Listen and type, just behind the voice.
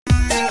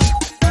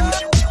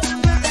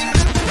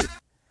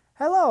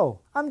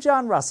I'm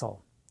John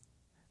Russell.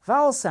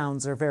 Vowel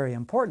sounds are very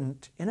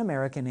important in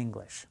American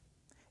English.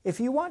 If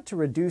you want to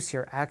reduce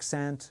your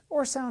accent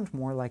or sound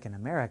more like an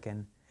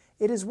American,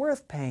 it is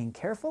worth paying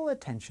careful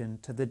attention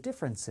to the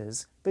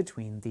differences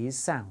between these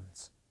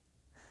sounds.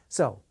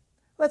 So,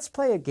 let's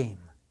play a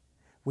game.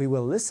 We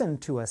will listen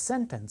to a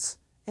sentence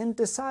and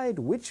decide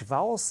which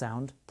vowel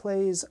sound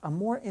plays a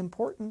more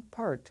important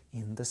part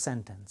in the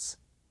sentence.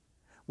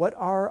 What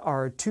are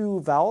our two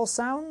vowel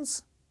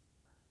sounds?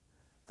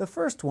 The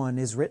first one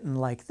is written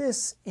like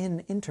this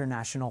in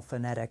International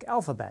Phonetic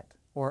Alphabet,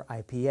 or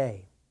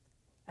IPA.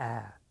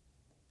 Ah.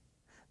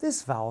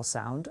 This vowel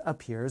sound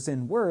appears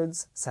in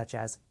words such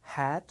as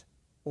hat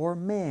or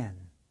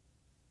man.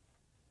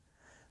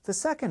 The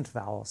second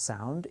vowel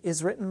sound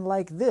is written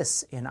like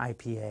this in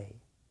IPA.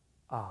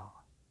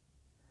 Ah.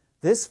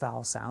 This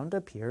vowel sound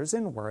appears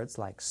in words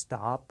like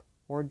stop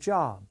or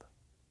job.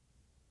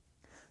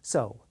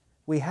 So,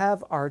 we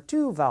have our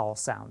two vowel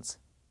sounds,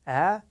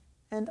 a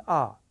and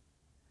ah.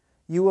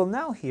 You will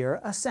now hear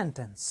a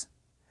sentence.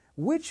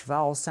 Which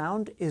vowel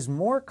sound is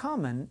more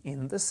common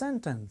in the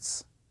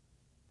sentence?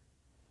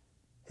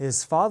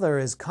 His father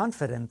is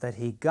confident that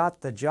he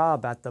got the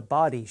job at the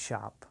body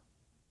shop.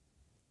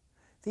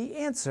 The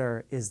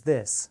answer is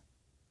this,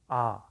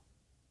 ah.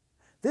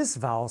 This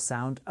vowel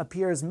sound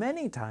appears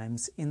many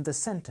times in the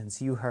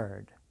sentence you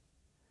heard.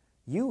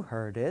 You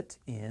heard it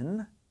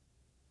in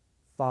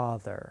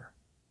father,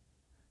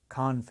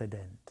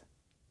 confident,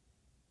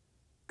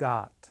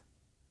 got,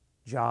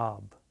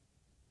 job,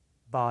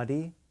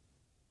 body,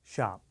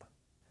 shop.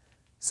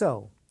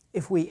 So,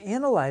 if we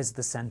analyze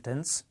the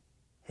sentence,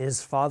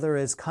 his father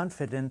is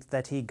confident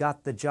that he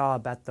got the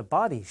job at the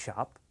body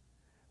shop,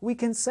 we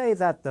can say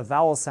that the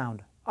vowel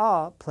sound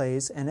ah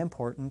plays an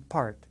important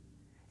part.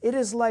 It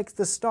is like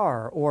the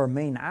star or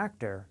main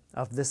actor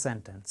of the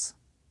sentence.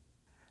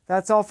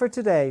 That's all for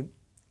today.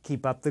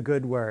 Keep up the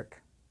good work.